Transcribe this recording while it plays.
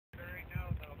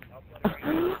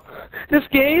This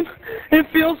game, it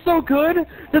feels so good.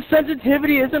 The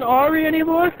sensitivity isn't Ari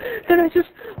anymore, and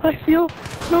I feel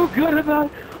so good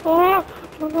about it.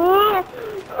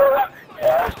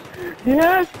 Yes,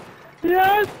 yes,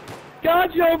 yes.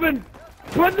 God, Jobin,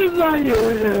 put this on you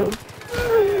with him.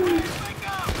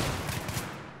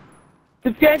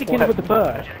 The candy kid with the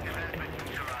bud.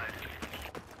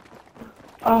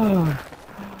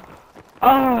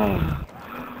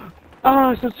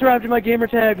 So surrounded my gamer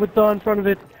tag with the in front of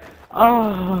it.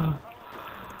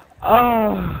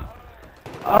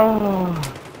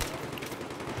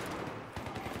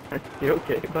 You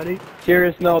okay, buddy?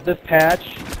 Serious note, this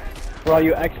patch, for all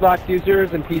you Xbox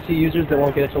users and PC users that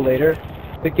won't get it till later,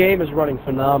 the game is running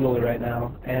phenomenally right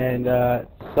now, and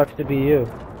sucks to be you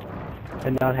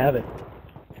and not have it.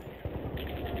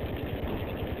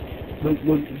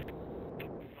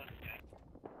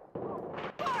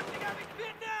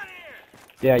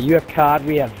 Yeah, you have COD,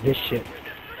 we have this shit.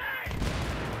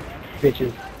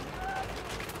 Bitches.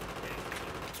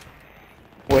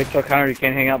 Wait till Connor, you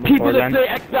can't hang out before People that then. say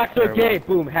Xbox are gay,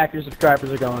 boom, half your subscribers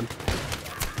are gone.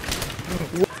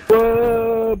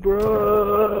 Whoa,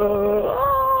 bro.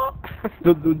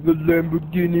 The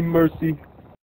Lamborghini Mercy.